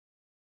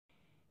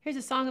Here's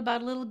a song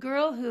about a little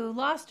girl who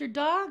lost her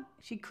dog.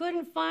 She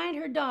couldn't find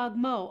her dog,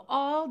 Mo,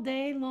 all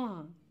day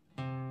long.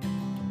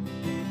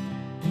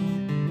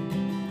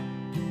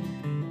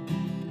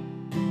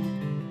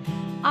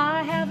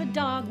 I have a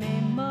dog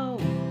named Mo.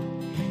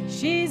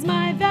 She's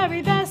my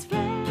very best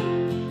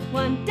friend.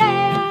 One day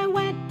I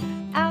went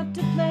out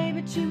to play,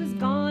 but she was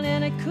gone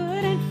and I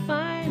couldn't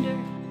find her.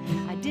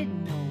 I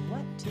didn't know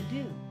what to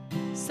do,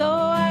 so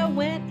I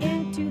went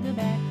into the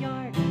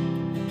backyard,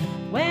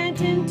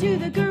 went into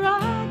the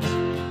garage.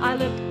 I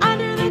looked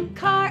under the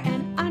car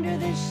and under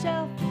the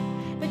shelf,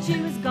 but she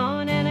was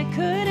gone and I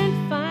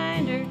couldn't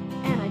find her,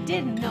 and I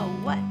didn't know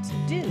what to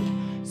do,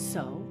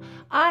 so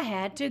I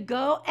had to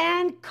go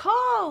and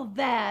call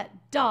that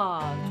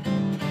dog.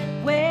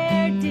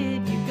 Where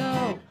did you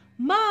go,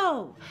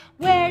 Mo?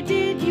 Where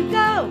did you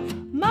go,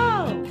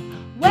 Mo?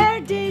 Where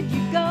did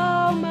you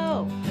go,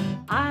 Mo?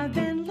 I've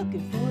been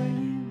looking for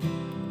you.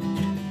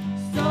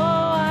 So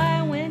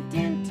I went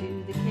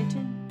into the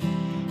kitchen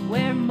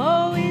where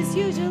Mo is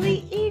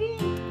usually eating.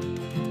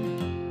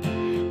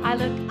 I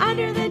looked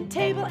under the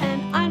table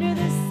and under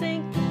the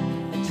sink,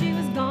 but she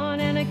was gone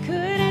and I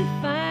couldn't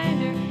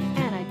find her,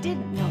 and I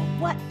didn't know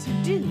what to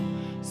do,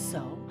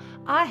 so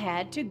I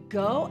had to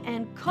go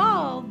and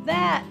call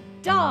that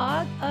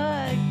dog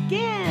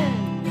again.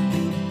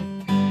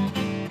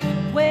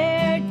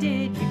 Where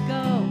did you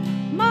go,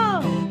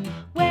 Mo?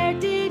 Where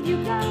did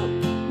you go,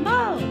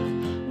 Mo?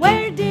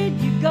 Where did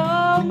you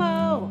go,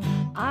 Mo?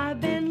 I've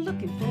been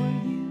looking for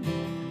you.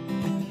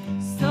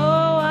 So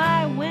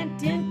I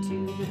went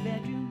into the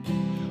bedroom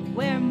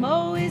where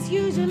Mo is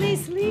usually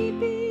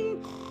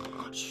sleeping.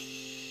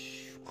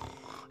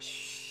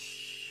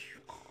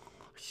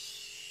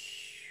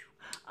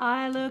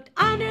 I looked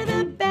under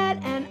the bed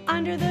and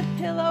under the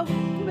pillow,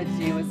 but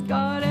she was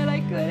gone and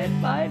I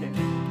couldn't find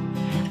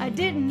her. I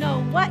didn't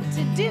know what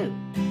to do,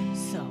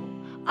 so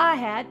I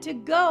had to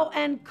go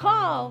and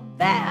call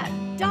that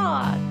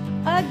dog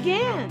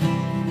again.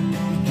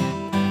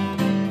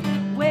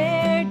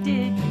 Where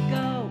did you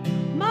go,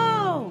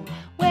 Mo?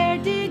 Where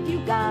did you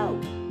go,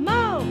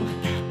 Mo?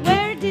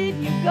 Where did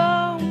you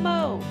go,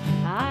 Mo?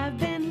 I've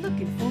been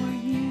looking for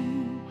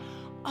you.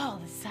 All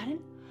of a sudden,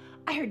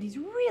 I heard these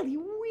really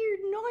weird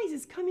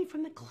noises coming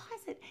from the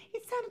closet.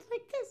 It sounded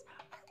like this.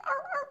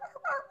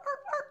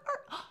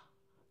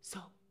 So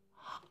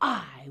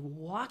I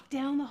walked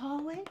down the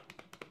hallway.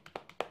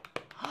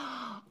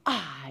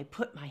 I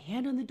put my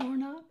hand on the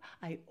doorknob.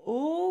 I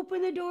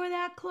opened the door of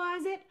that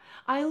closet.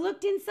 I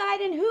looked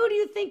inside, and who do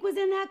you think was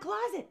in that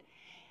closet?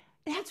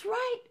 That's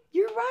right.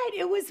 You're right.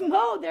 It was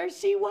Mo. There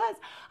she was.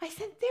 I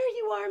said, "There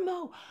you are,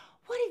 Mo.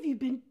 What have you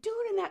been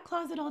doing in that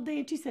closet all day?"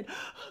 And she said,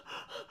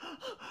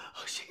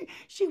 oh,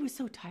 she was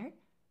so tired.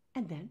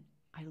 And then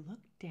I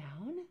looked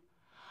down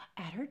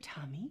at her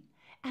tummy,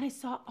 and I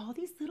saw all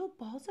these little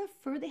balls of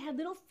fur. They had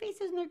little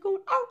faces, and they're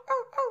going, oh,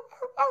 oh, oh,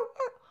 oh, oh,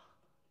 oh.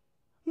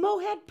 Mo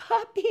had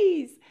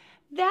puppies.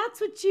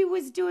 That's what she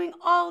was doing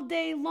all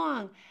day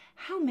long.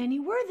 How many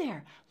were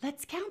there?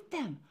 Let's count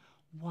them.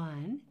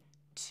 1,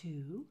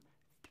 2,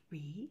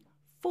 3,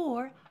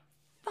 4,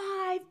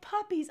 5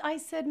 puppies. I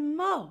said,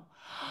 Mo,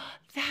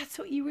 that's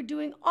what you were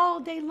doing all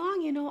day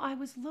long. You know, I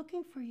was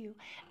looking for you,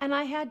 and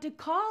I had to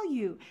call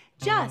you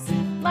just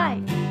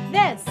like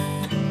this.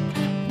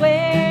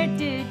 Where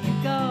did you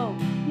go,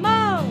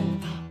 Mo?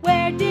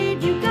 Where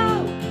did you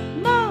go,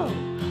 Mo?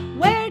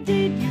 Where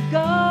did you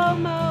go,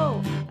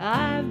 Mo?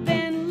 I've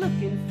been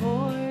looking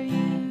for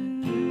you.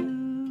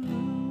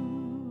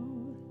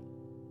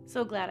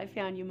 So glad I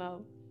found you,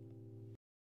 Mo.